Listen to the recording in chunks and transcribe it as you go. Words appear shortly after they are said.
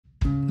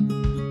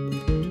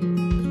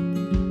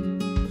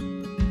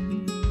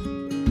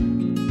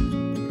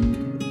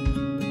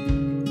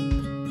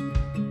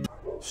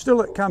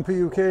Still at Camper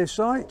UK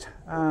site,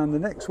 and the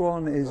next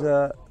one is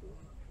a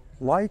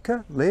Laike.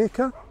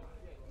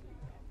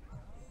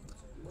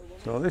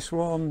 So this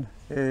one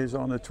is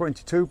on a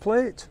 22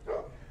 plate,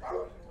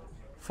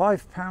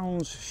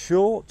 £5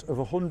 short of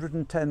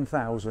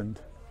 110,000.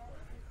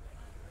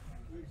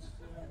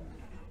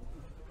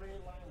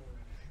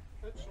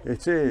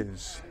 It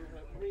is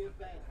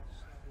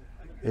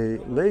a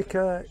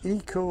Laike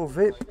Eco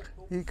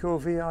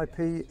VIP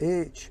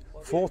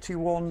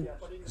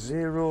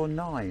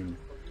H4109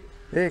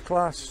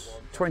 A-class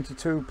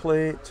 22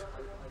 plate,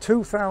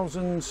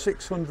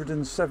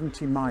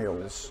 2,670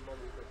 miles,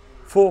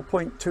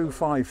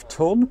 4.25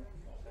 tonne,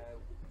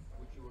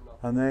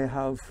 and they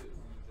have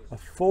a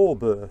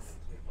 4-berth,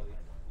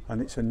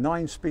 and it's a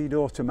 9-speed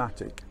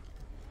automatic.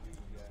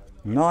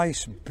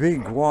 Nice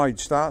big wide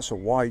start, a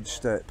wide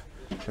step.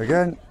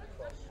 Again,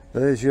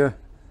 there's your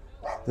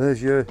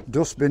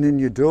dustbin in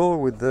your door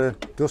with the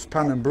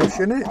dustpan and brush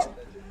in it.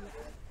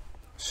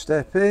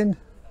 Step in,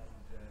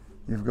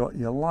 you've got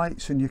your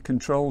lights and your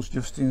controls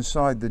just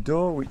inside the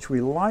door, which we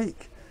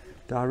like.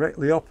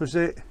 Directly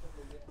opposite,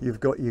 you've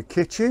got your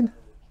kitchen,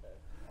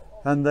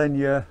 and then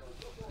your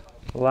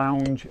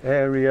lounge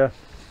area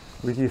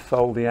with your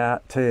folding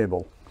out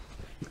table.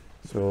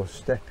 So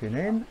stepping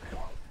in,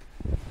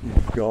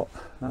 you've got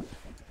that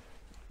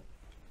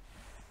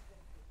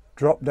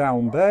drop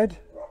down bed,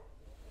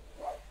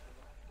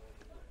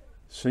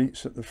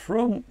 seats at the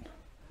front,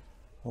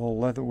 all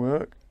leather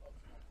work.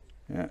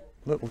 Yeah,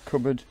 little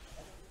cupboard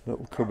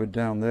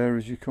down there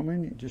as you come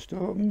in. You just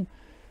open,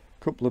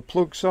 couple of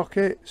plug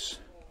sockets.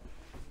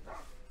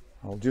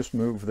 I'll just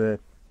move the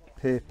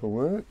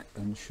paperwork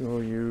and show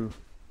you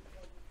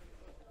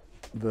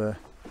the.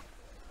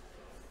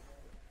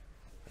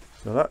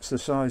 So that's the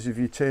size of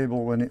your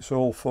table when it's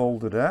all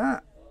folded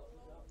out.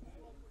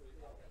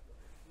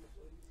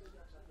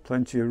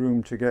 Plenty of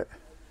room to get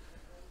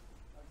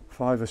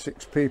 5 or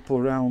 6 people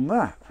around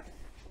that.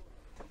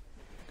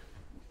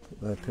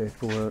 Put their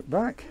paperwork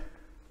back.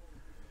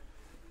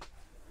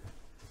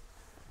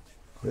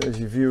 There's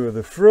your view of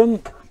the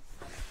front.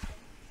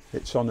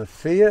 It's on a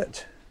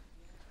Fiat,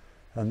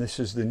 and this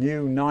is the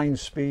new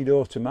 9-speed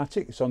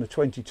automatic. It's on a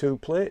 22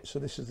 plate, so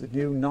this is the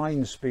new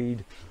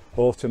 9-speed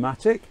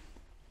automatic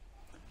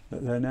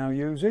that they're now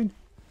using.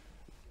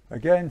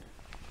 Again,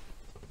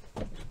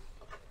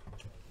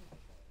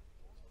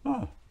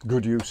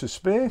 good use of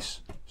space.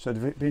 Instead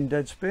of it being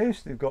dead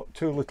space, they've got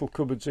 2 little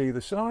cupboards either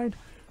side,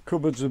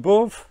 cupboards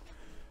above,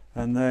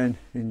 and then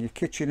in your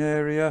kitchen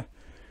area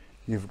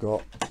you've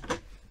got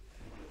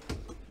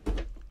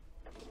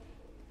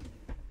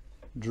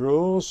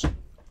drawers,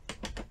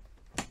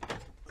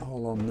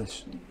 all on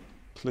this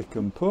click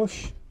and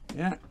push.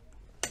 Yeah,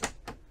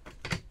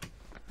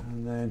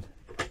 and then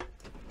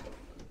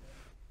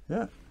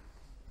yeah,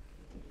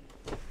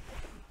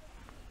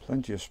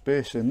 plenty of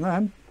space in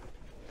them.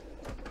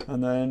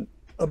 And then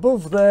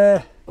above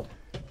there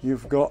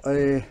you've got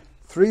a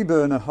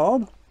 3-burner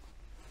hob.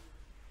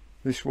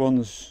 This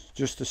one's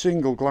just a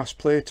single glass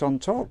plate on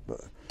top,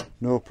 but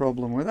no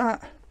problem with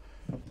that.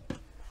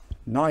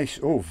 Nice,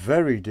 oh,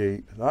 very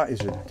deep, that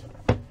is it.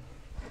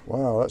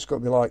 Wow, that's got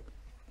to be like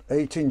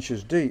 8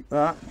 inches deep,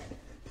 that.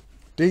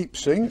 Deep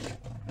sink.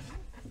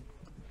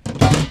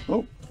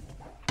 Oh,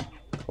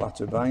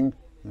 clatter bang,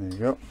 there you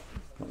go.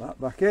 Put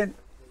that back in.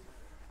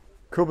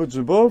 Cupboards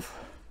above.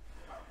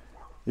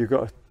 You've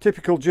got a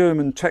typical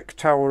German tech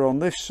tower on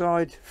this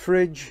side,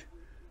 fridge,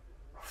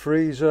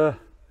 freezer,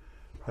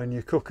 and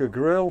your cooker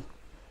grill.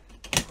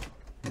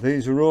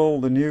 These are all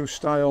the new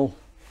style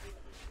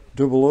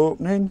double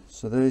opening.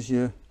 So there's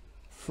your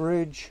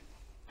fridge,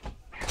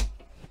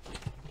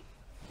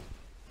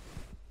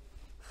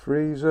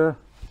 freezer,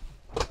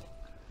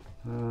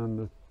 and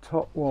the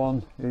top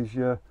one is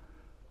your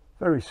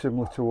very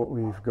similar to what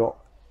we've got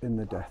in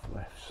the death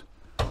lifts.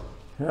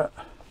 Yeah.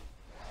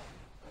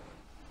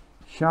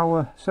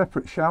 Shower,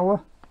 separate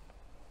shower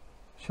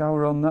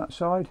on that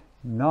side.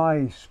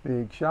 Nice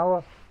big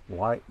shower,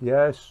 like,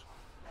 yes,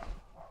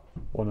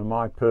 one of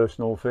my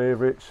personal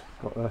favourites.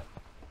 Got a,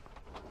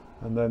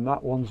 and then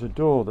that one's a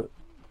door that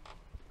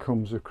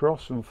comes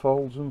across and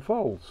folds and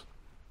folds.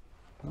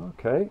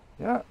 Okay,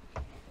 yeah.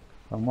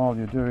 And while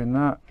you're doing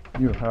that,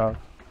 you have,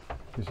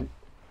 is it,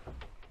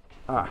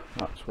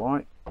 that's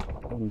why,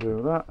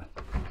 undo that.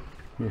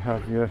 You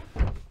have your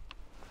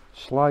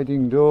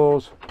sliding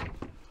doors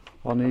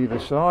on either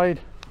side,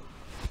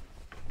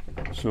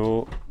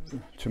 so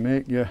to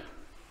make your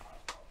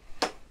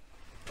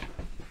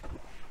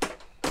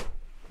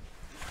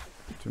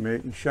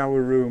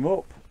shower room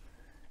up,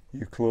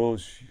 you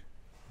close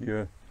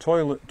your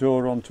toilet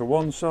door onto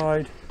one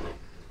side,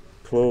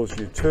 close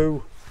your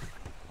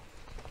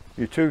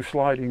two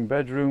sliding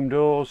bedroom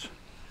doors,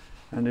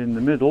 and in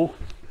the middle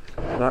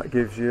that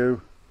gives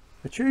you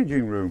a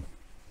changing room.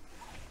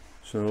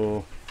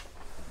 So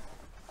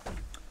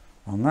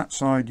on that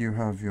side you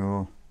have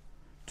your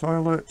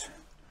toilet,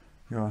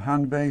 your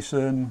hand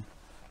basin,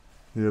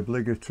 the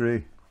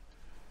obligatory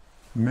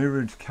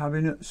mirrored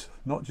cabinets,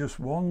 not just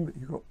one, but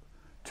you've got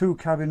 2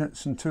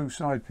 cabinets and 2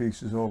 side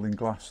pieces all in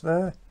glass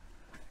there.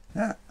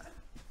 Yeah,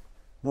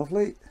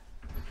 lovely.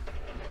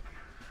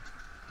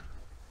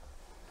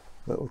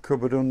 Little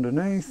cupboard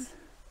underneath,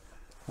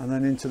 and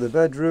then into the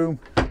bedroom.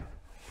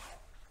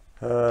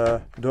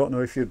 Don't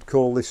know if you'd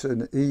call this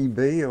an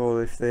EB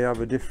or if they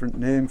have a different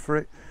name for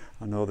it.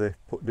 I know they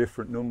put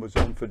different numbers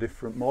on for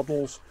different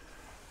models,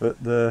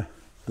 but the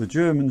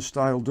German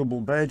style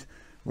double bed,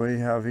 where you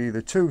have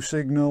either two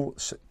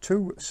singles,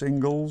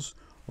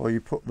 or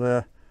you put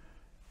the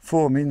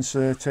foam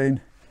insert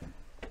in,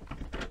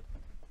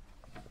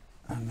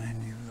 and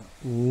then you've got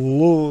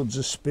loads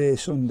of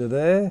space under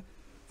there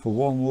for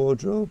one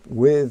wardrobe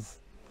with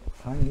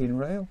hanging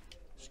rail.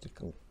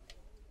 Stickle.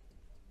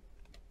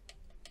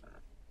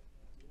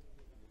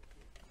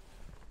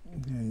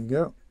 There you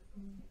go.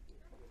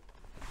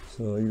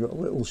 So you've got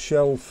a little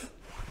shelf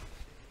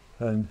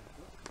and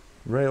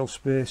rail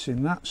space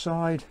in that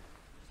side,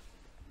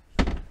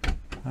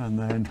 and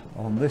then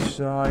on this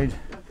side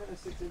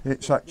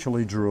it's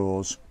actually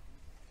drawers.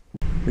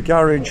 The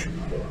garage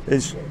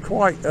is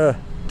quite a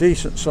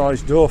decent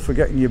sized door for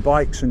getting your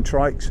bikes and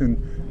trikes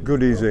and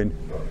goodies in.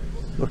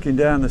 Looking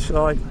down the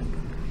side,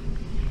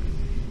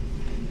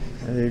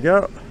 there you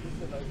go,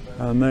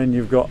 and then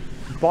you've got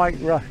bike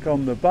rack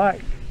on the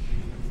back,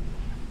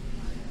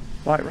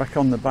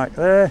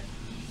 there,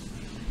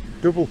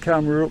 double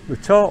camera up the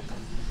top,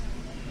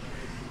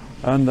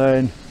 and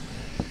then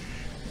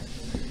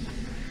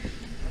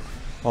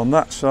on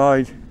that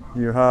side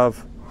you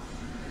have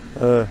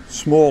a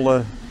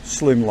smaller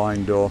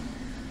slimline door.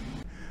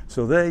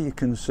 So there you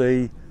can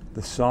see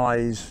the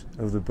size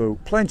of the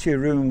boot. Plenty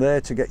of room there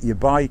to get your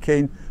bike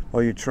in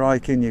or your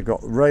trike in. You've got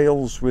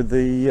rails with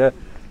the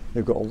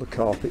you've got all the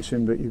carpets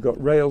in, but you've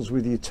got rails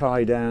with your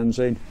tie downs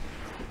in,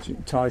 so you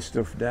can tie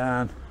stuff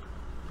down.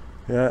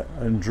 Yeah,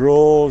 and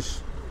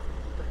drawers,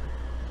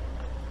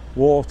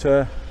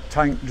 water,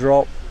 tank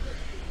drop.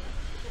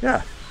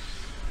 Yeah,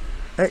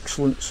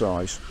 excellent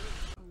size.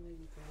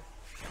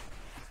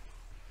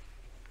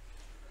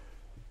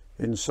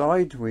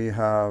 Inside we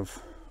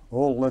have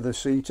all leather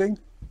seating,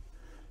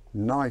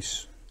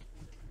 nice,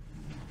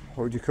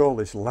 what would you call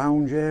this,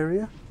 lounge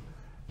area.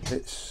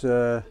 It's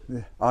the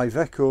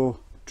Iveco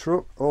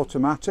truck,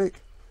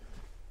 automatic,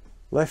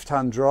 left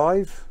hand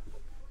drive.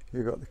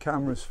 You've got the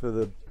cameras for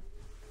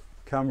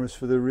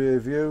the rear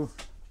view,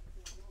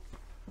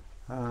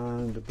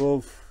 and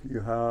above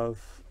you have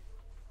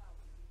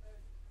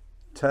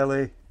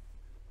telly,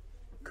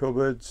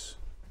 cupboards,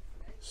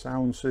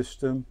 sound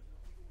system,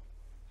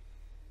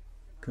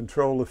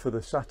 controller for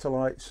the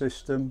satellite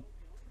system.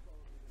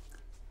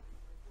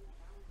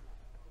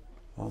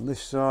 On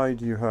this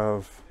side you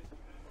have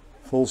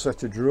full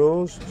set of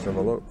drawers. Let's have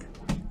a look.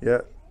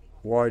 Yeah,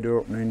 wide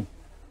opening,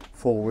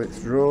 full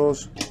width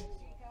drawers.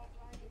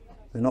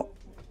 They're not,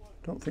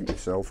 don't think they're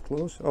self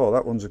close. Oh,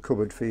 that one's a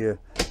cupboard for your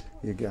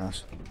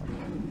gas.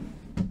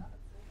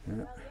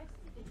 Yeah.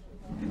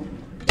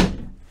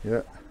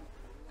 Yeah.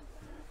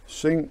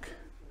 Sink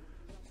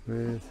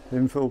with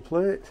infill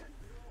plate.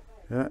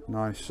 Yeah,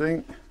 nice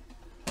sink.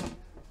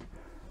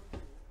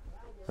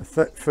 A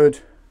Thetford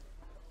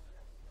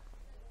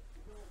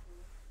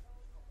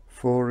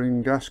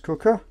 4-ring gas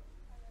cooker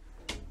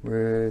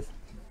with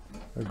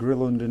a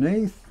grill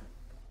underneath.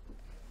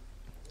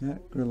 Yeah,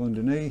 grill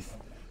underneath,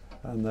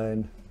 and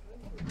then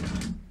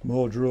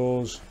more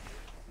drawers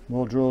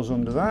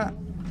under that.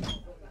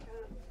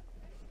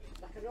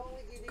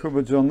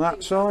 Cupboards on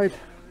that side.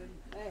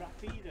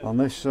 On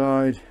this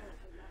side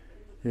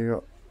you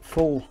got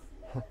full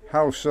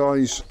house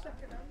size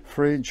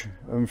fridge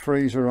and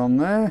freezer on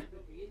there.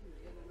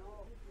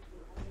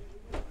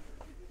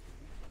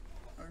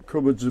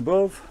 Cupboards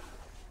above.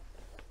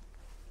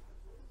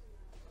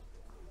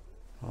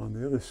 On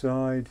the other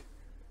side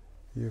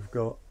you've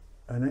got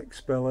an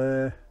Expel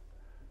Air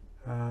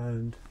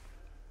and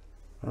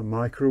a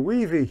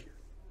microwavey.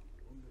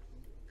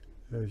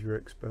 There's your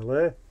Expel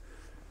Air.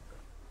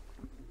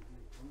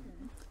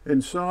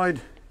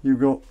 Inside you've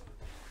got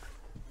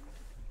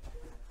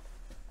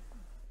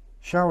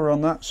shower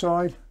on that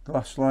side,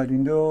 glass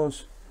sliding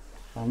doors.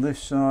 On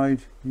this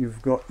side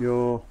you've got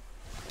your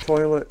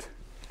toilet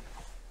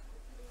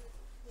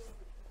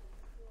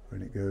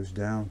when it goes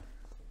down.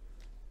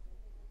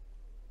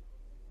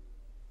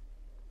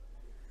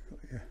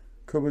 Got your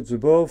cupboards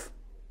above,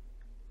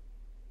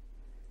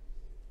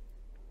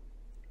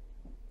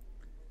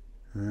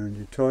 and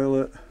your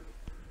toilet,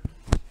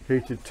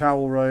 heated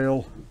towel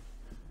rail,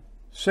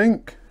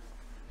 sink,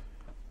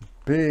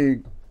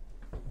 big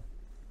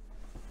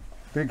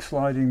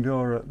sliding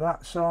door at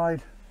that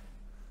side,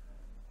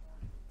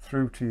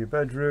 through to your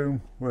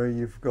bedroom where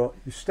you've got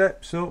your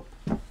steps up,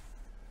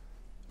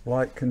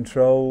 light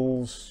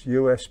controls,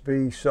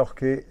 USB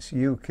sockets,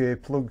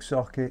 UK plug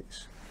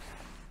sockets.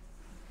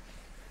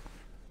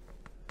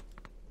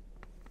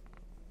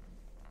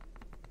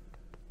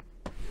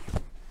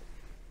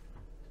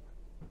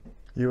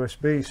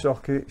 USB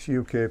sockets,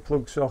 UK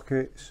plug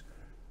sockets,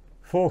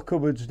 4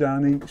 cupboards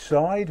down each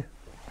side,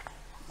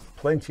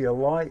 plenty of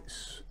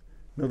lights,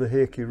 another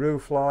Laike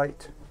roof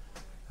light,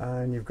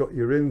 and you've got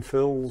your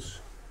infills,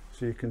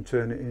 so you can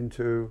turn it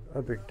into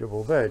a big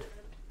double bed.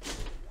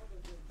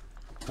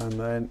 And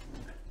then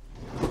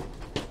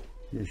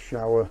you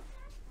shower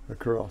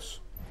across.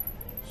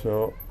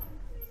 So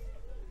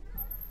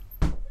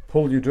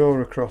pull your door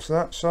across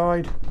that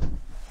side.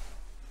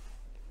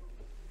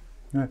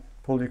 Yeah,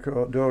 pull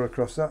your door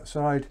across that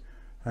side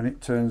and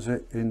it turns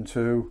it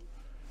into,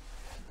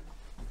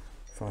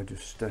 if I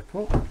just step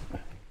up,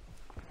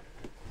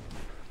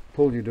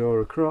 pull your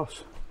door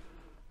across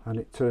and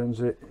it turns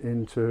it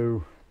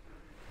into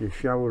your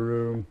shower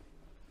room,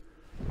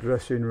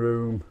 dressing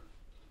room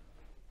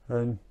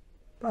and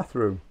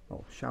bathroom,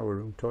 or shower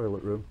room,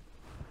 toilet room.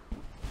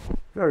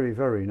 Very,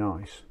 very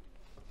nice.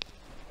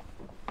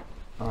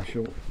 I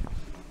shall,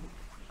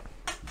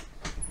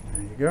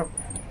 there you go.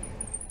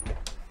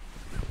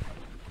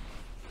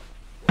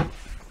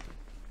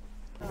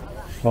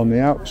 On the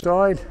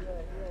outside,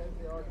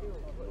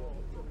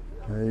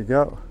 there you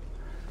go.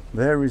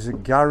 There is a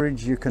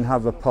garage you can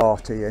have a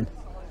party in.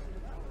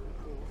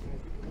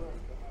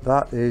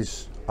 That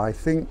is, I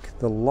think,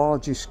 the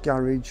largest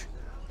garage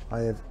I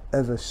have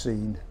ever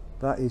seen.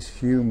 That is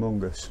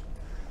humongous.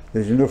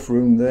 There's enough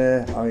room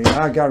there. I mean,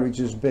 our garage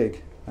is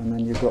big, and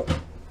then you've got,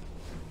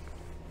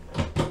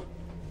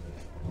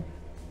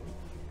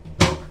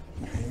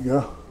 there you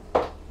go,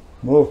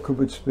 more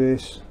cupboard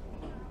space.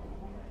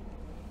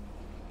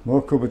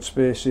 More cupboard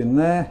space in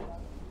there.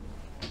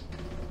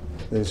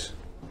 There's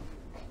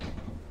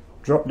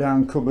drop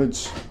down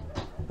cupboards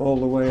all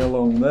the way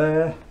along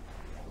there.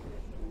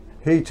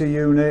 Heater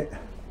unit,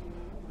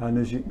 and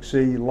as you can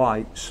see,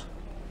 lights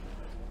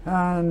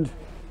and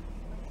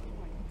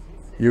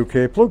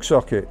UK plug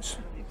sockets.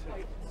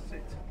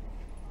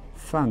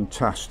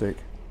 Fantastic.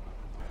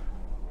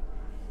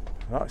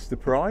 That's the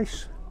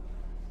price.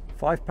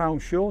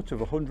 £5 short of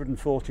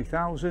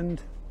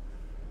 140,000.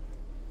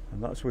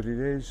 And that's what it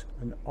is,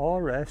 an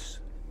RS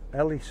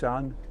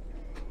Elisan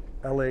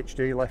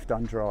LHD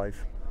left-hand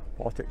drive.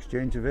 Part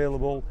exchange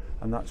available,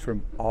 and that's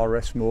from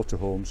RS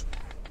Motorhomes.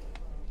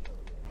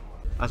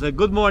 I said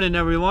good morning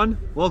everyone,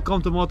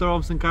 welcome to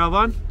Motorhomes and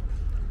Caravan.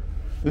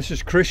 This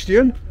is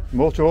Christian,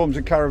 Motorhomes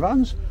and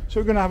Caravans. So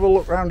we're going to have a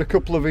look around a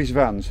couple of his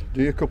vans,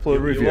 do a couple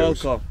of reviews. You're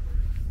welcome.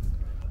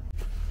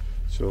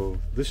 So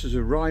this is a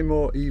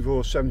Rimo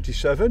Evo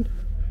 77,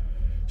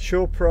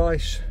 show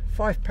price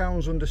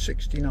 £5 under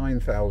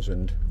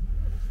 69,000.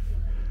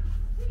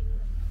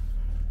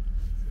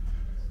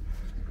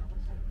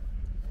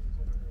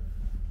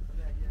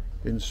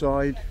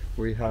 Inside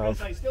we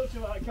have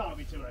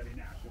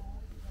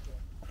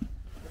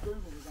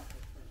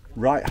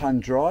right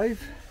hand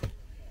drive.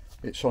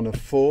 It's on a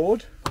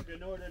Ford.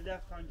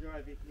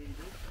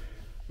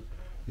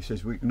 He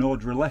says we can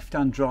order a left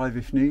hand drive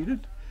if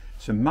needed.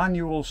 It's a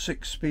manual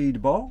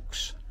 6-speed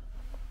box.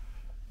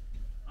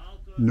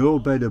 No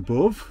bed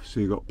above, so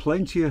you've got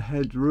plenty of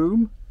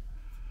headroom,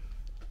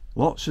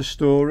 lots of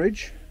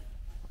storage.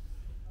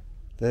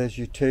 There's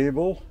your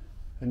table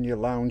and your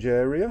lounge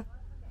area.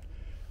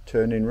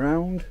 Turning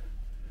round,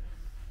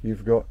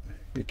 you've got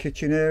your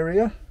kitchen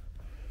area.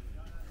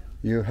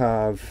 You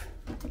have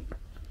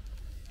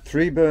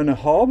 3-burner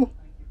hob.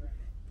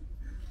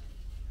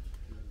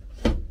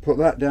 Put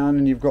that down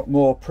and you've got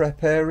more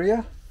prep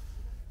area.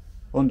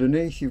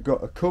 Underneath you've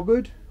got a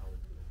cupboard,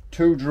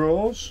 2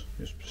 drawers,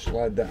 just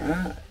slide that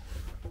out.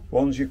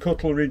 One's your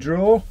cutlery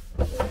drawer,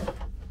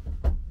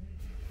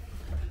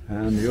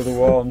 and the other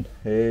one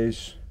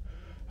is,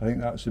 I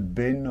think that's a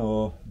bin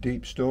or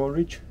deep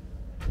storage.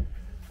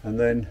 And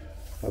then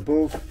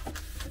above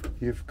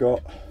you've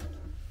got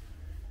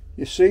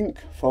your sink,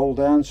 fold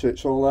down so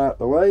it's all out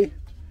the way.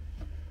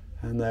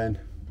 And then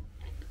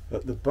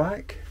at the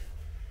back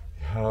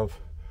you have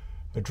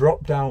a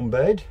drop down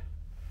bed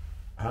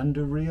and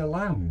a rear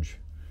lounge.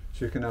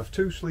 So you can have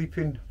 2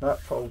 sleeping,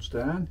 that folds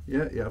down,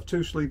 yeah, you have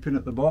 2 sleeping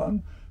at the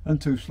bottom and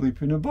 2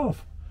 sleeping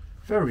above.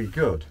 Very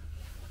good.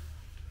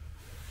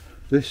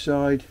 This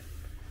side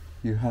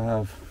you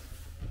have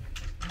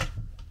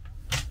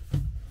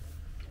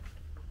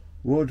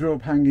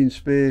wardrobe hanging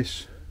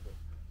space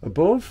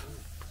above,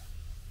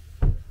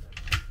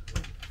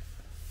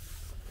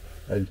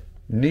 a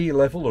knee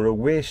level or a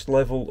waist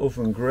level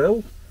oven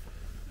grill,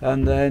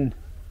 and then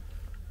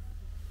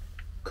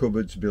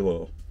cupboards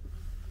below.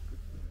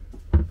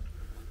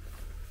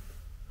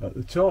 At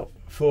the top,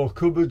 4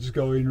 cupboards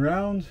going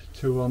round,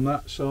 2 on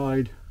that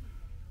side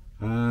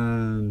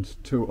and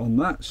 2 on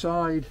that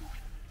side.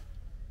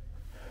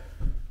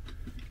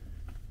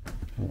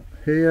 Up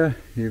here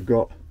you've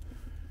got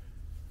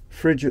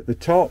fridge at the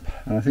top,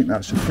 and I think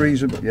that's a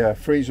freezer, yeah,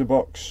 freezer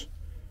box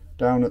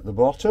down at the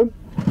bottom.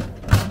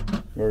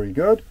 Very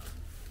good.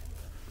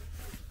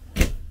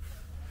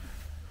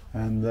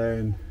 And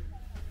then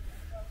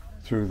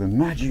through the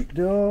magic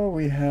door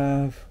we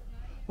have,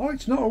 oh,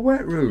 it's not a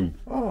wet room.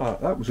 Oh,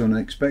 that was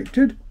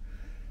unexpected.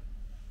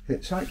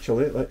 It's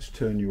actually, let's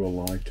turn your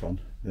light on.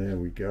 There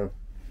we go.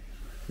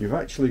 You've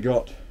actually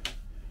got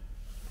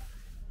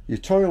your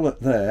toilet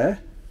there,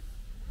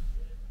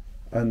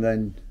 and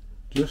then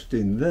just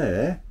in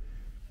there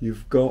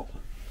you've got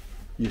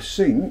your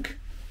sink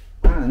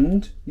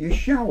and your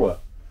shower.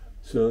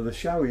 So the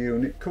shower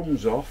unit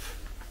comes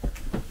off,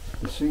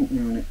 the sink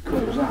unit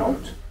comes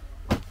out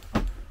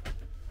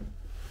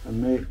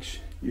and makes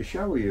your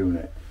shower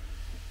unit.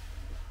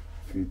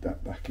 Feed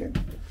that back in.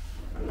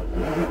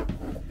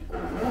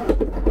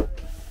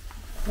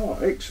 Oh,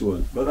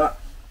 excellent. But that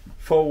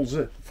folds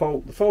the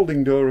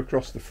folding door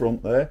across the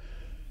front there.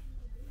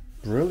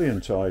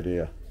 Brilliant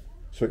idea.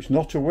 So it's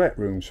not a wet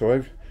room, so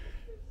if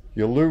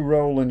your loo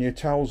roll and your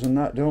towels and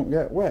that don't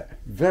get wet.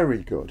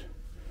 Very good.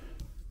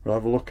 We'll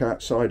have a look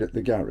outside at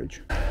the garage.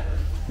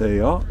 There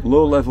you are,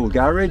 low level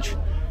garage.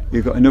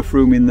 You've got enough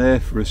room in there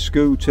for a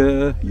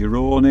scooter, your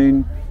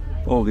awning,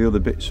 all the other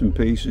bits and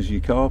pieces,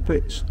 your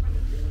carpets.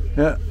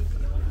 Yeah.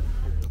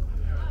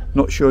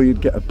 Not sure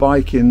you'd get a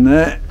bike in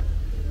there,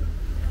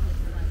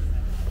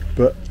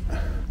 but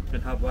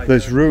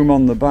there's room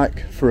on the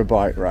back for a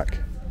bike rack.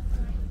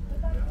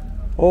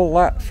 All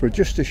that for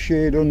just a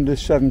shade under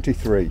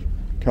 73.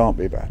 Can't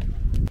be bad.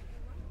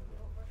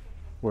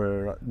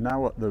 We're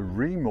now at the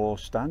Rimo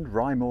stand,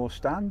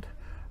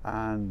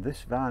 and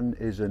this van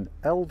is an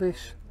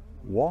Eldis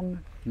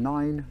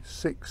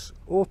 196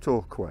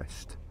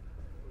 AutoQuest.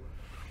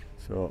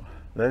 So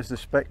there's the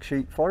spec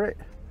sheet for it.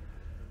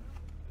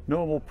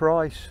 Normal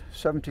price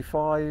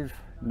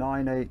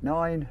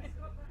 75,989.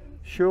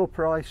 Show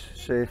price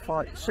say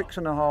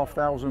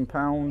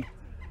 £6,500,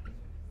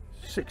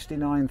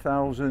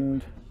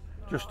 69,000,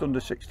 just under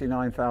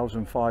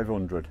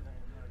 69,500.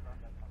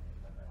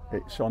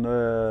 It's on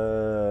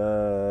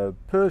a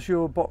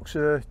Peugeot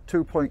Boxer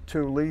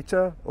 2.2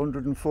 litre,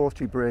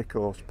 140 brake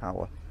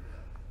horsepower.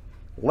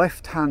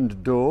 Left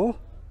hand door,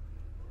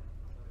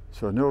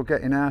 so no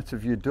getting out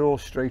of your door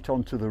straight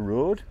onto the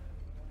road.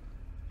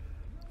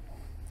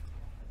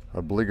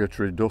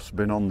 Obligatory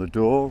dustbin on the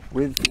door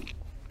with,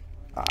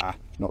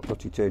 not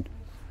got it in.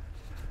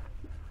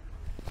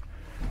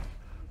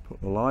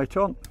 Put the light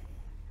on.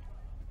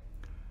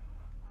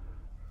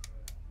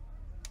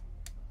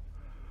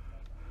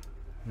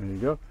 There you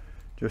go.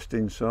 Just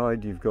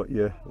inside you've got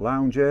your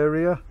lounge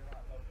area.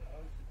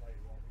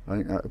 I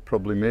think that would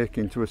probably make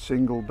into a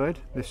single bed.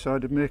 This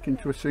side would make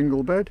into a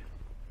single bed.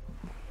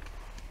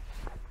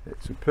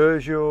 It's a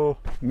Peugeot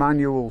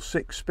manual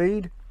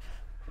 6-speed.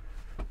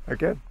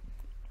 Again,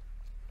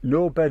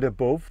 no bed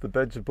above. The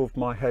bed's above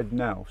my head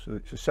now, so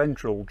it's a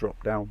central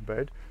drop down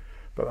bed,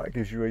 but that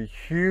gives you a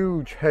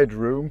huge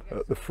headroom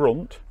at the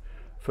front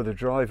for the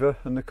driver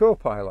and the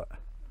co-pilot.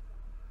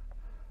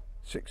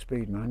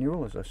 6-speed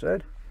manual, as I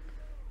said.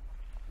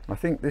 I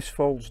think this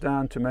folds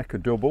down to make a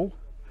double.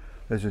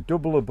 There's a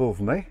double above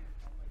me,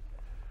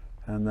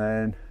 and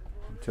then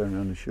I'll turn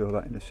around and show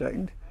that in a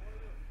second.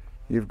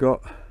 You've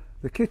got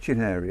the kitchen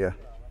area.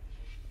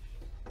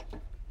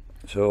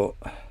 So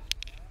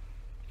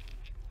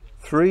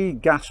 3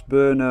 gas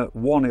burner,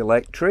 1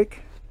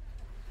 electric.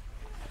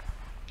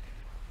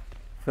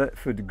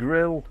 Thetford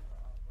grill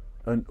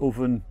and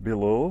oven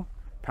below,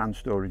 pan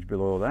storage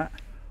below that.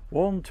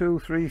 1, 2,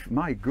 3,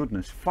 my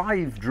goodness,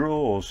 5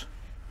 drawers.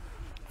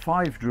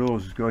 5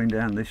 drawers going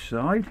down this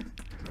side.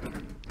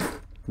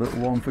 Little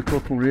one for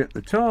cutlery at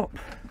the top.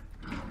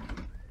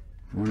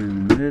 One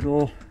in the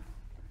middle.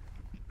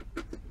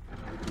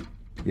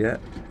 Yeah,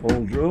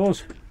 all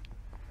drawers.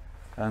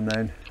 And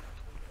then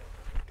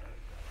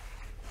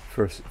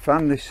for a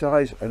fan this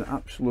size, an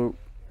absolute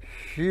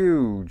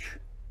huge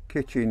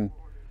kitchen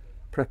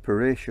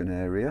preparation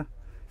area.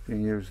 You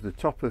can use the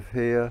top of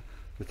here,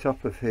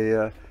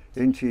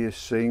 into your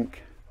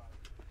sink,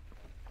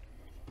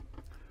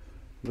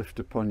 lift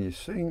upon your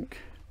sink.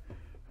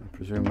 I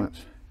presume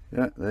that's,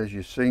 yeah, there's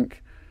your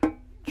sink.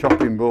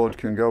 Chopping board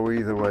can go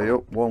either way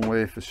up, one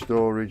way for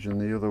storage and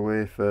the other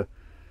way for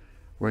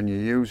when you're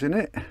using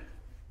it.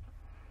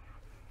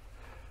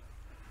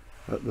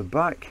 At the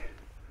back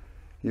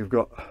you've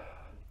got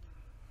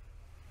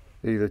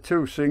either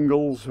 2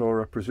 singles,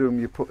 or I presume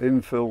you put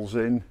infills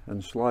in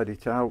and slide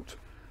it out.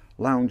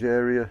 Lounge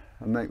area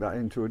and make that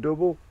into a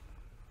double.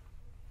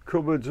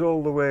 Cupboards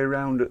all the way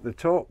around at the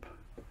top.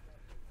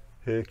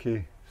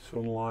 Hakey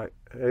sunlight,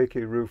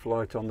 Hakey roof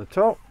light on the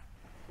top.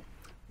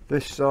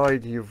 This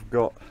side you've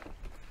got,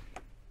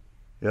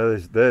 yeah,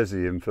 there's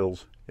the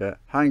infills. Yeah,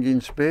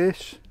 hanging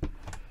space.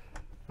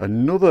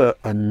 Another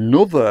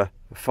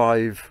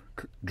 5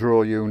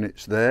 drawer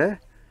units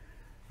there.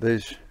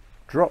 There's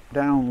drop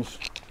downs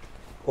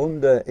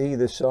under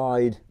either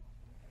side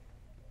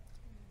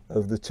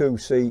of the 2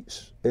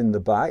 seats in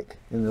the back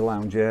in the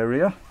lounge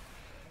area.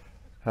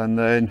 And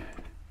then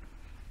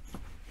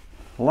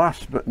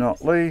last but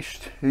not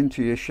least,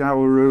 into your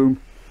shower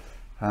room,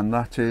 and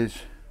that is,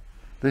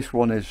 this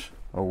one is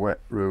a wet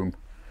room.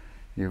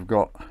 You've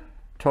got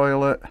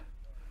toilet,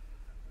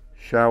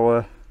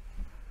 shower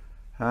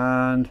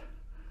and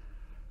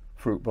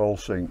fruit bowl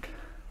sink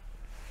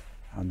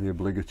and the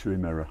obligatory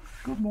mirror.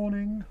 Good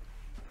morning.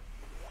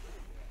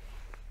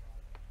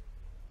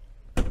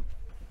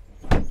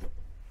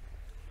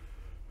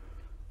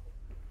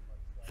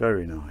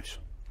 Very nice.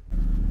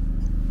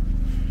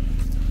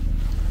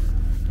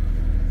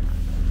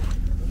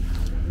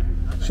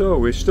 So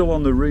we're still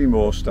on the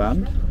Rimo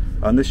stand,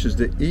 and this is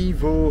the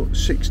Evo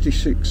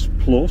 66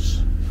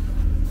 Plus.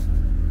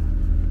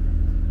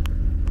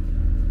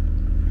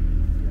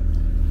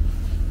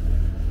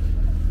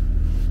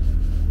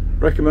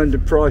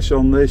 Recommended price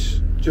on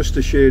this just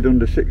a shade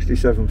under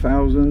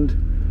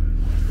 67,000.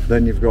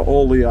 Then you've got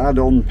all the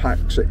add-on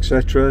packs,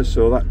 etc.,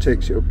 so that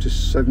takes it up to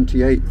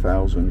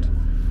 78,000.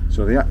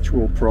 So the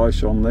actual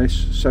price on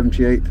this,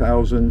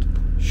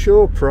 78,000.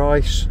 Show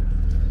price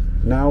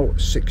now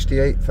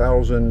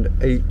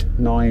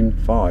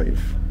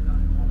 68,895.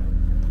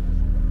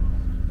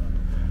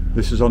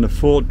 This is on a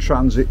Ford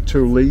Transit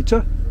 2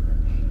 litre.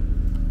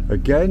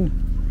 Again,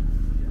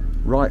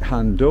 right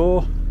hand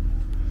door.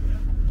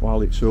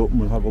 While it's open,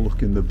 we'll have a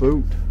look in the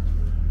boot.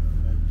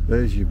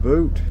 There's your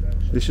boot.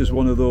 This is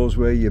one of those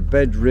where your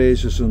bed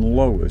raises and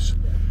lowers.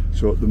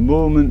 So at the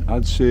moment,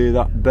 I'd say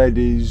that bed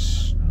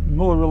is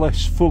more or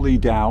less fully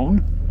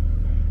down.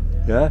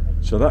 Yeah,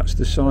 so that's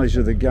the size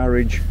of the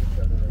garage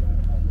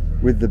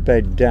with the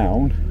bed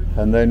down.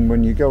 And then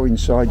when you go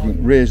inside, you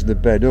can raise the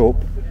bed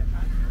up,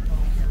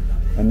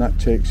 and that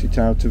takes it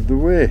out of the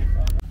way.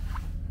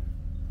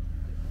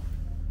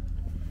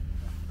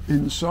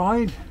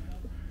 Inside,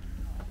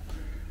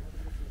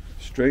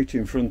 straight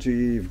in front of you,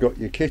 you've got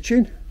your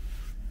kitchen.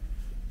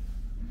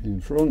 In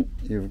front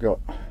you've got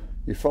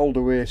your fold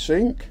away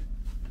sink,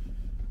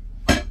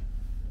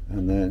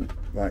 and then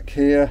back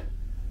here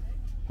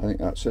I think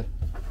that's a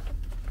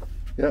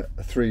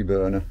 3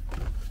 burner.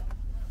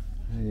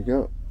 There you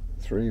go,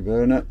 3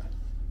 burner.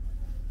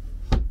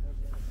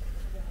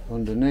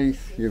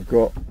 Underneath you've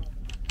got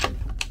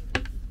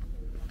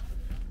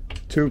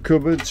 2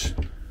 cupboards.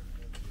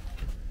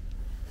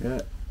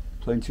 Yeah,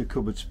 plenty of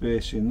cupboard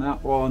space in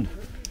that one,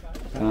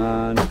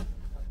 and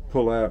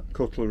pull out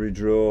cutlery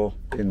drawer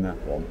in that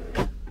one.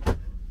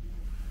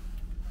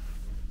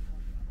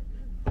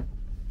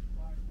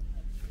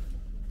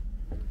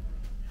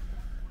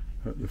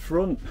 At the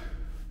front,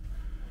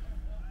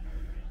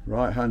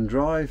 right hand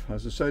drive,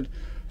 as I said,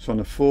 it's on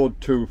a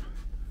Ford 2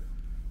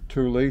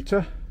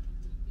 litre.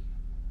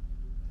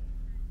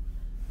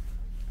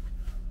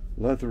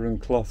 Leather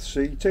and cloth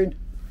seating.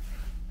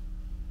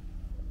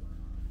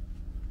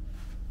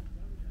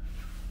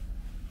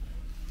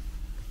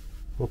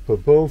 Up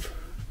above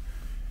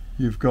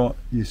you've got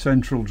your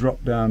central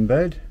drop down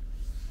bed.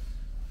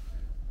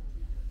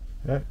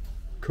 Yeah,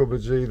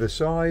 cupboards either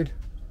side,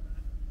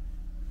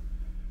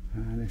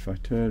 and if I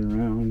turn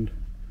around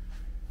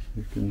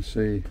you can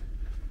see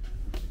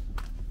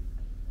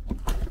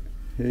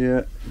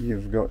here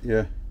you've got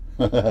your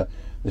they're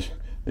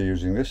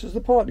using this as the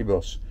party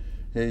bus.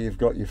 Here you've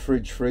got your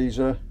fridge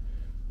freezer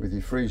with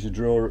your freezer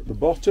drawer at the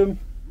bottom.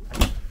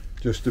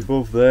 Just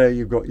above there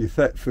you've got your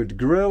Thetford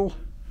grill.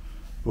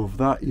 Above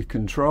that your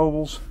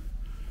controls,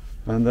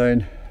 and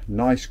then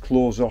nice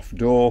close off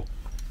door.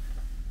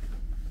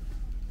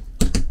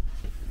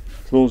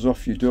 Close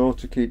off your door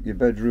to keep your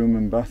bedroom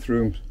and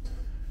bathroom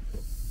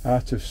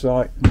out of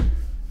sight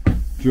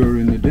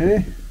during the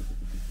day.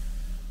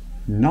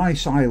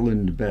 Nice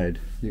island bed.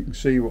 You can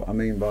see what I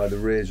mean by the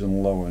raise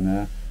and lower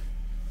now.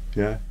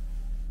 Yeah,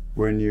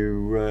 when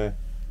you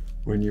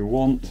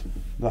want,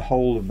 the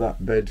whole of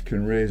that bed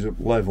can raise up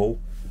level,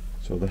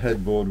 so the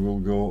headboard will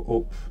go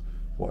up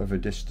whatever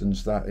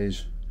distance that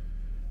is,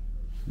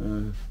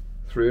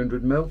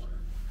 300 mil,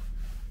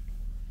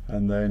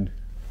 and then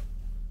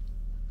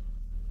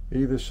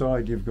either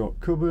side you've got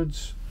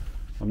cupboards.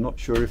 I'm not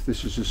sure if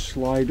this is a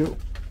slide up.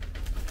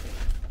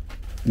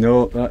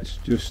 No, that's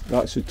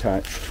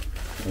attached.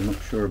 I'm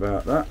not sure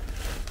about that.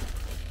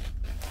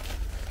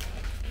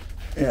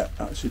 Yeah,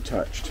 that's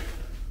attached.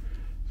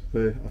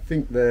 I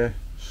think they're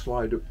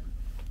slide up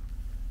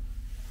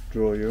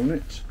drawer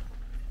units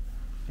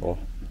or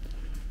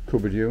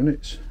cupboard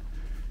units.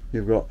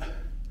 You've got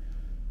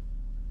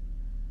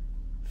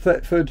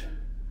Thetford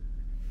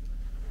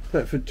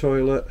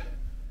toilet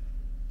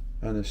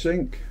and a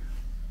sink.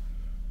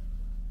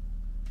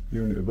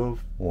 Unit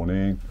above,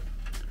 warning.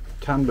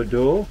 Tambour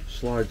door,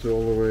 slides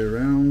all the way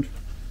around,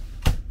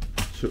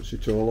 shuts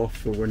it all off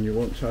for when you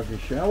want to have your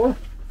shower.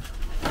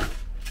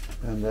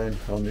 And then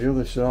on the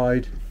other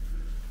side,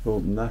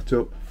 open that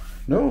up.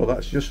 No,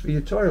 that's just for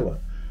your toilet,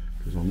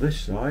 because on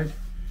this side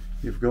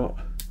you've got,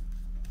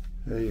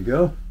 there you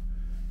go,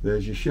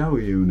 there's your shower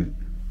unit.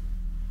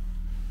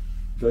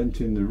 Vent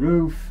in the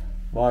roof,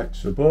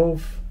 lights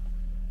above,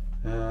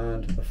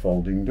 and a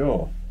folding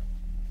door.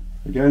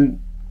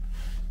 Again,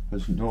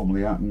 as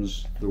normally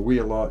happens, the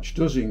wheel arch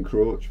does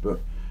encroach, but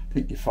I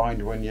think you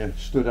find when you're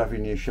stood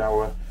having your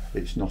shower,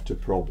 it's not a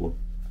problem.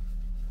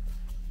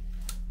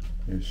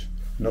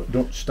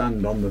 Don't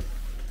stand on the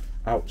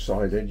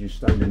outside edge, you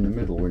stand in the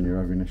middle when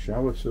you're having a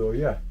shower. So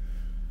yeah,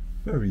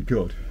 very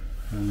good.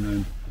 And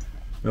then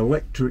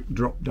electric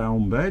drop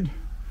down bed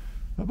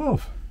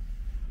above.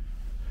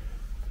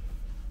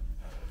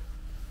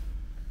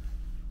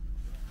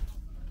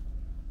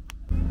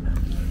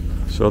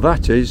 So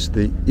that is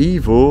the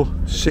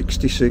Evo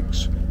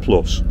 66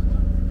 Plus.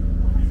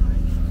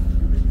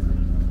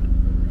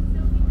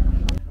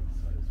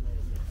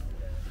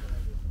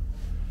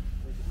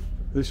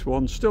 This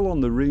one's still on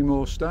the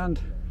Remo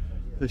stand.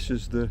 This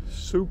is the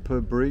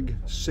Super Brig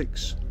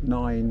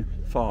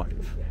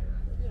 695.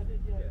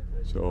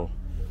 So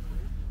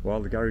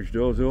while the garage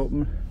door's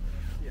open,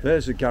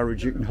 there's a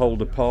garage you can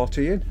hold a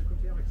party in.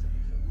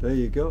 There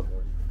you go.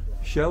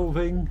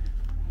 Shelving,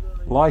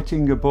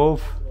 lighting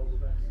above,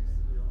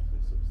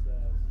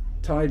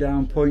 tie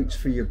down points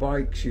for your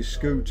bikes, your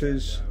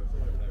scooters,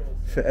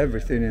 fit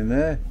everything in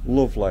there.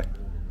 Lovely.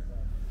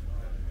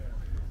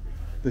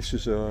 This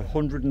is a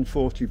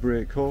 140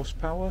 brake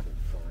horsepower.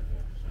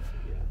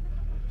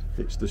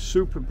 It's the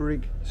Super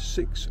Brig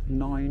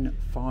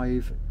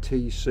 695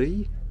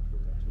 TC.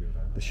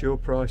 The show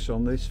price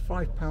on this,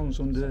 £5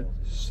 under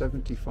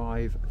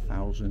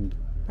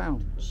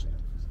 £75,000.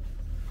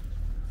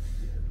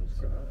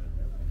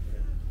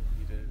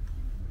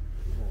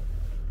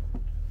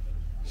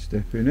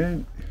 Stepping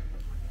in,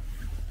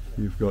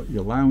 you've got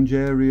your lounge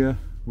area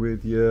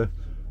with your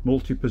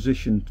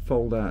multi-position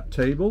fold-out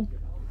table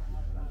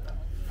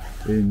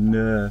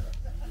in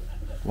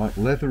like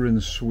leather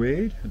and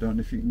suede. I don't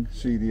know if you can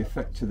see the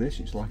effect of this.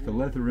 It's like a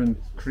leather and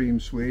cream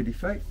suede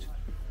effect.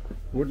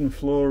 Wooden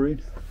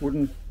flooring,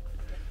 wooden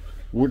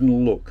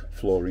look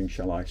flooring,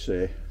 shall I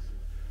say.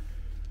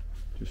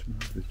 Just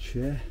move the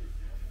chair.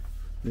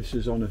 This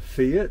is on a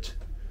Fiat,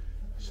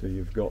 so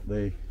you've got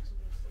the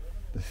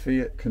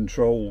Fiat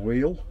control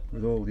wheel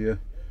with all your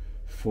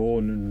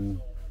phone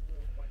and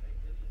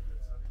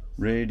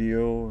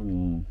radio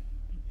and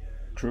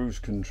cruise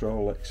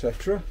control,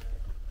 etc.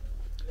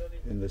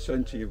 In the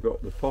centre you've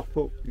got the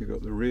pop-up, you've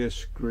got the rear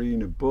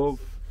screen above,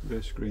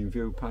 rear screen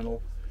view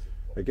panel.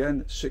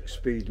 Again,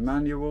 6-speed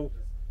manual.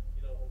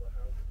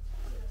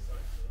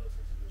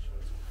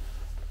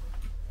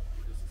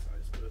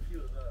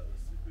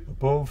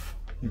 Above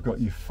you've got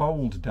your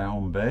fold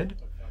down bed,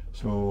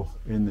 so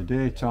in the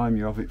daytime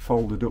you have it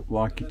folded up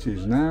like it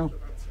is now.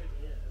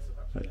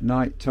 At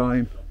night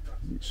time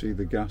you can see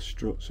the gas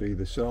struts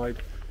either side.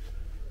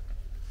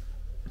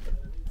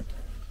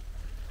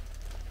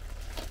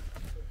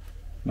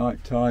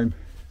 Night time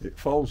it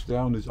folds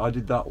down as I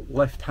did that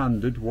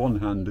left-handed,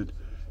 one-handed.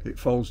 It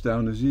folds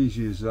down as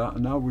easy as that,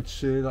 and I would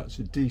say that's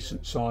a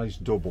decent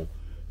sized double,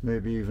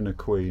 maybe even a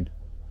queen.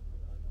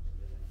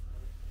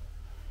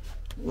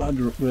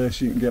 Ladder up there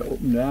so you can get up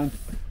and down.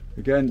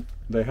 Again,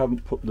 they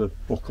haven't put the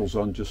buckles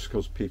on just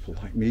because people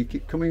like me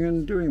keep coming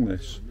and doing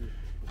this.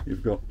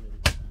 You've got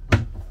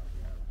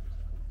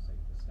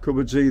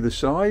cupboards either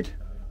side,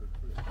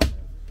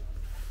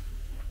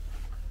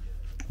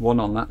 one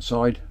on that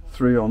side,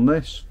 3 on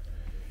this.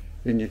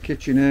 In your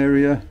kitchen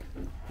area,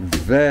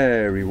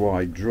 very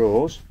wide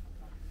drawers,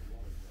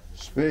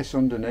 space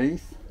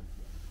underneath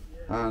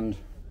and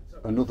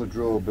another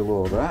drawer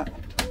below that,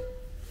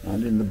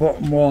 and in the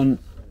bottom one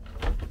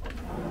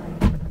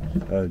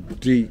a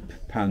deep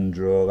pan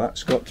drawer.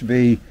 That's got to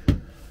be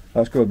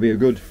a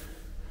good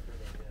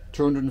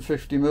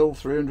 250mm,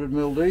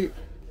 300mm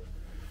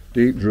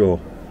deep drawer.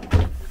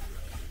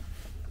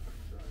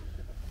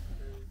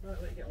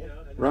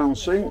 Round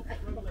sink,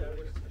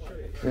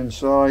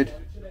 inside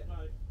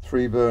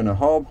 3-burner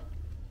hob.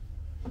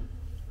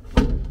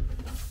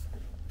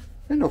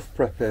 Enough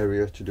prep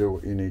area to do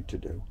what you need to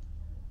do.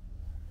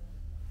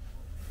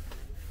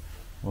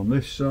 On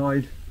this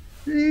side,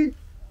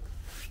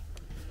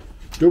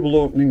 double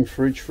opening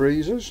fridge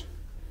freezers,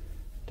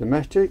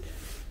 Dometic.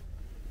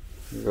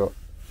 You've got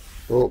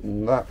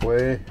open that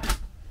way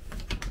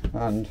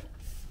and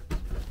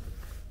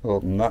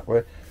open that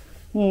way.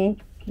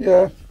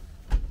 Yeah,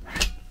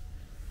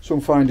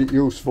 some find it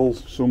useful,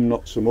 some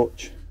not so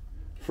much.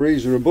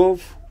 Freezer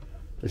above,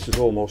 this is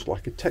almost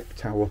like a tech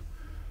tower,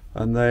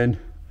 and then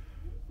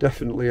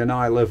definitely an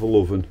eye level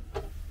oven.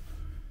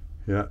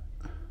 Yeah,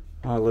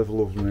 eye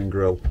level oven and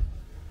grill.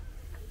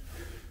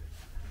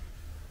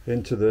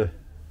 Into the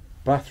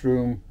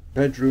bathroom,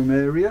 bedroom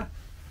area.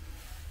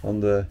 On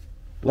the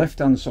left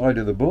hand side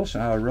of the bus,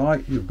 our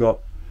right, you've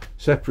got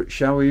separate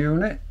shower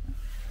unit.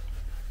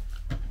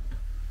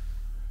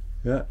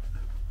 Yeah,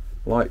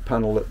 light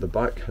panel at the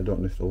back. I don't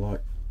know if the light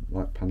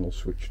panel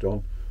switched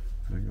on.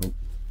 Hang on,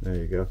 there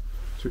you go.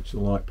 Switch the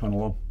light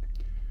panel on.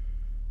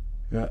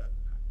 Yeah,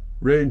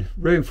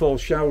 rainfall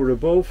shower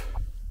above.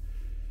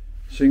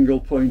 Single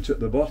point at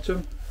the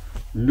bottom.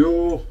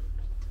 No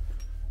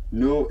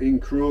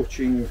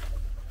encroaching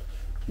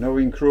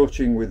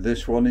with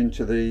this one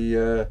into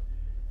the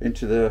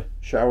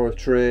shower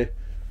tray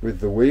with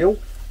the wheel.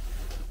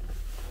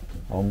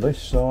 On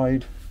this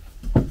side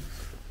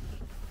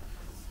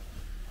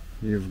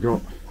you've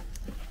got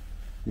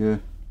your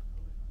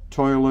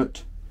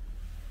toilet,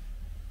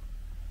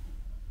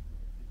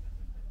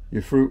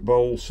 your fruit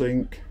bowl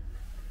sink,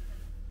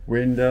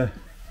 window.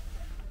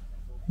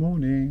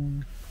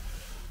 Morning.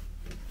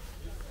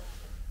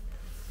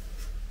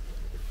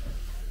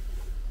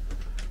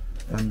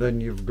 And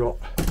then you've got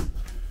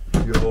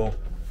your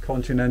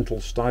continental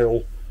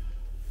style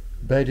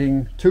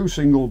bedding, 2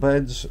 single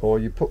beds, or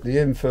you put the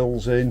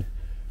infills in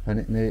and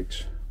it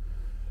makes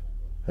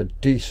a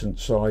decent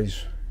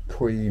size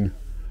queen,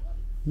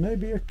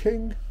 maybe a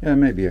king. Yeah,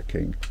 maybe a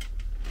king.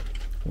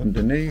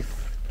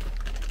 Underneath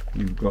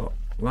You've got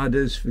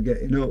ladders for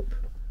getting up,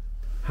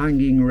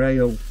 hanging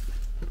rail,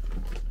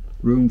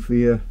 room for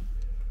your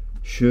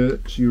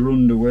shirts, your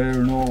underwear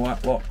and all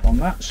that lot on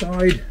that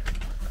side.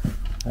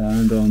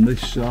 And on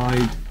this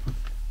side,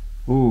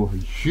 oh, a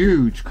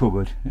huge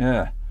cupboard,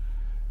 yeah.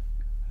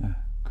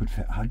 Could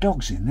fit our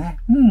dogs in there.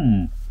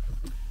 And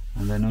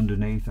then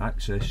underneath,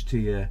 access to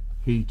your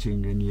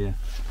heating and your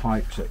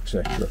pipes,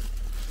 etc.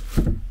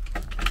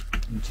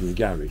 into your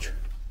garage.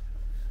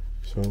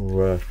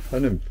 So,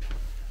 and a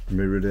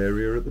mirrored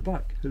area at the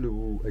back.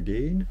 Hello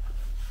again.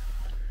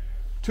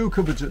 Two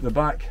cupboards at the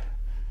back,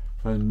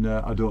 and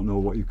I don't know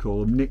what you call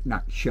them,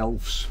 knick-knack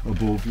shelves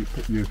above. You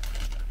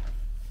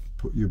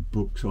put your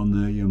books on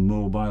there, your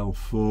mobile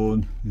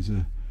phone. There's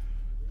a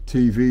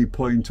TV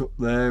point up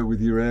there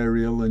with your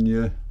aerial and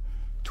your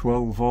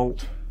 12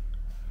 volt.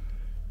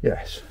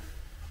 Yes,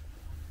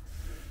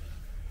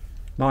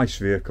 nice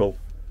vehicle.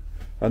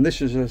 And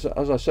this is,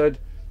 as I said,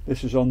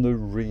 this is on the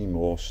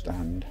Remo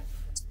stand.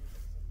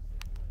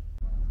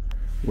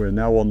 We're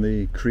now on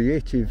the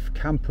Creative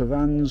Camper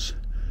Vans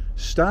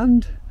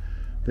stand.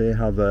 They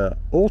have a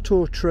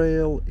Auto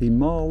Trail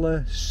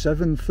Imala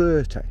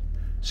 730,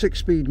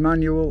 6-speed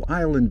manual,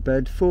 island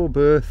bed, 4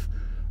 berth,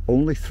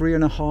 only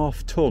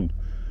 3.5 ton.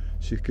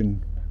 So you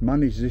can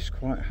manage this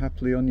quite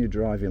happily on your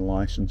driving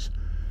licence.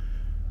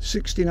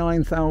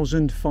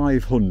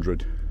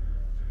 69,500.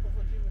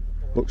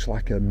 Looks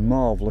like a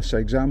marvellous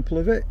example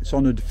of it. It's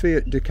on a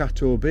Fiat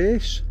Ducato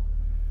base.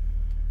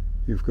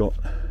 You've got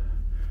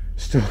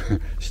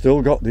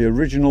still got the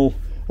original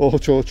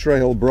Auto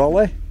Trail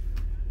brolly.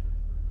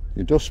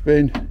 Your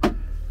dustbin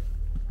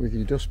with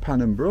your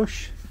dustpan and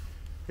brush.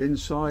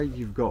 Inside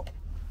you've got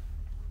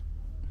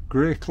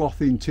grey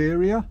cloth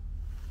interior.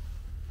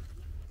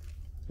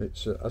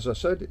 It's as I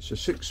said, it's a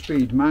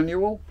 6-speed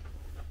manual.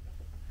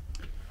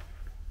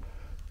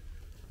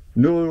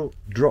 No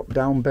drop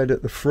down bed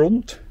at the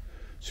front,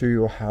 so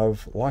you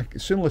have, like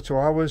similar to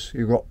ours,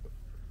 you've got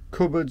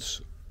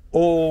cupboards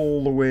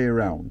all the way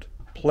around,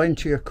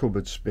 plenty of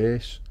cupboard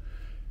space,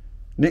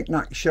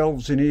 knick-knack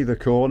shelves in either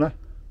corner,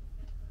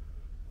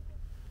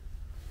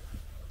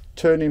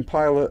 turning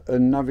pilot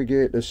and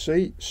navigator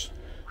seats,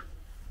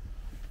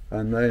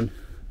 and then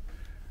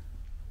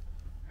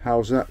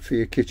how's that for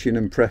your kitchen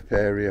and prep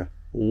area?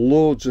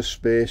 Loads of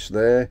space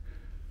there.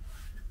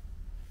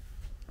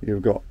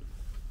 You've got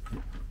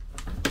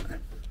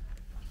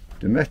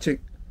Dometic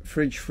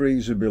fridge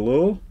freezer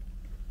below,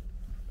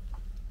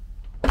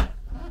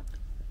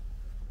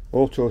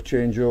 auto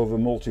changeover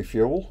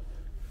multi-fuel,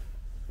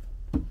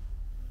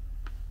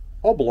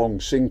 oblong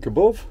sink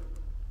above,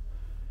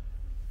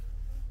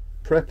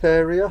 prep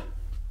area,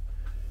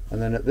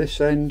 and then at this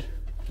end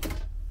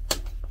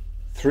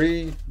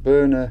 3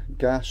 burner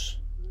gas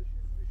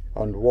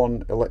and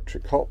 1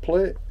 electric hot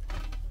plate.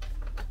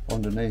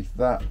 Underneath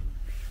that,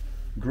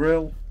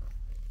 grill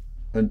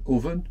and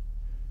oven,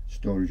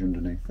 storage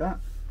underneath that.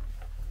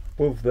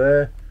 Above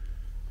there,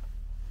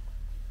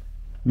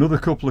 another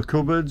couple of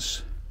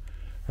cupboards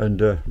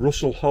and a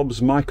Russell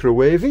Hobbs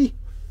microwavey.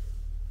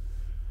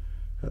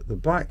 At the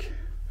back,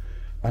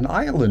 an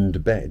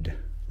island bed.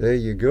 There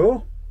you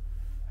go.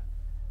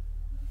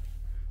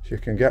 So you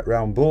can get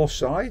round both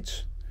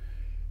sides.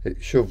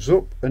 It shoves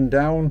up and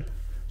down,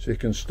 so you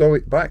can stow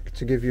it back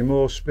to give you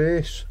more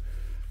space.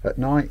 At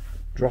night,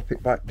 drop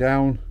it back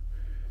down,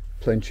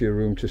 plenty of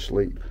room to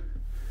sleep.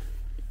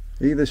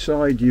 Either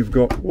side you've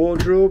got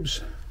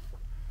wardrobes.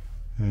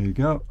 There you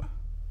go.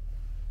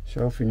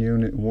 Shelving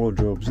unit and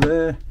wardrobes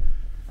there.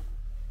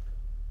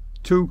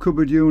 2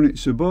 cupboard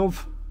units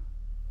above.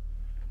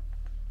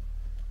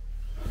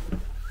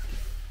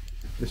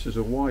 This is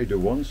a wider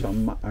one, so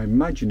I'm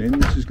imagining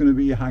this is going to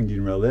be a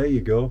hanging rail. There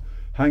you go.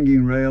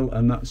 Hanging rail,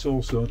 and that's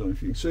also, I don't know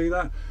if you can see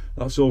that,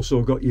 that's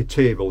also got your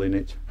table in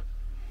it.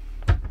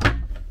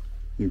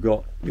 You've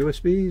got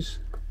USBs.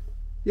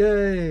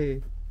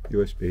 Yay!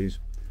 USBs.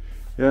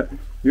 Yeah,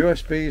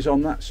 USBs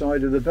on that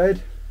side of the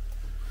bed.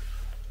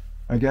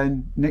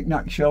 Again,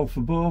 knick-knack shelf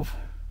above.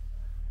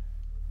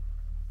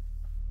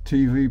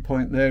 TV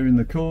point there in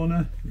the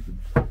corner.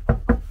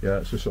 Yeah,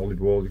 it's a solid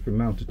wall. You can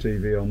mount a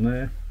TV on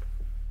there.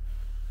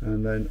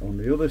 And then on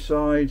the other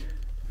side,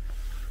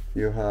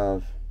 you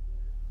have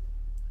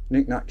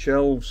knick-knack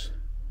shelves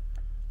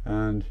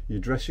and your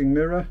dressing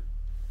mirror.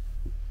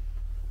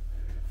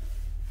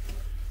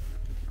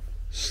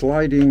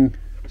 Sliding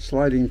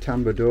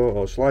tambour door,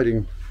 or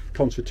sliding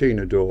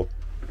concertina door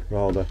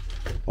rather,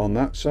 on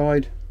that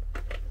side.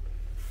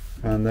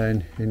 And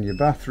then in your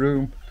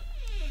bathroom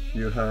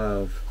you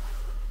have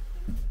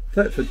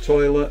Thetford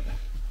toilet,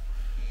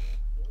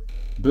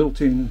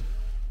 built-in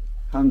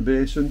hand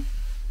basin,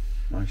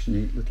 nice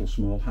neat little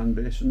small hand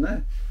basin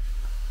there,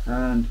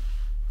 and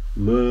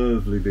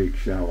lovely big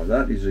shower.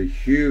 That is a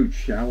huge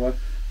shower.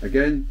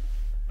 Again,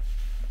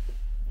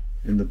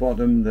 in the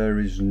bottom there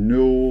is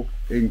no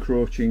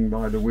encroaching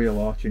by the wheel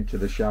arch into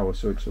the shower,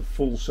 so it's a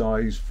full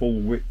size,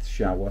 full width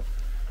shower.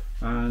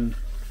 And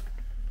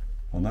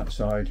on that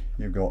side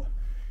you've got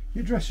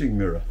your dressing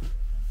mirror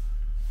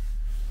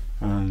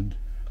and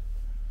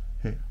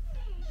here,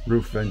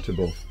 roof vent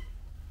above.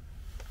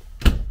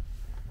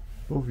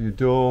 Above your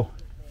door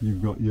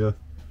you've got your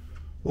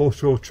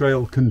auto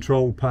trail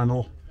control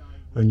panel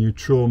and your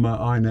trauma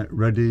iNet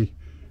ready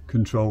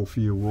control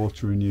for your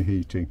water and your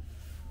heating.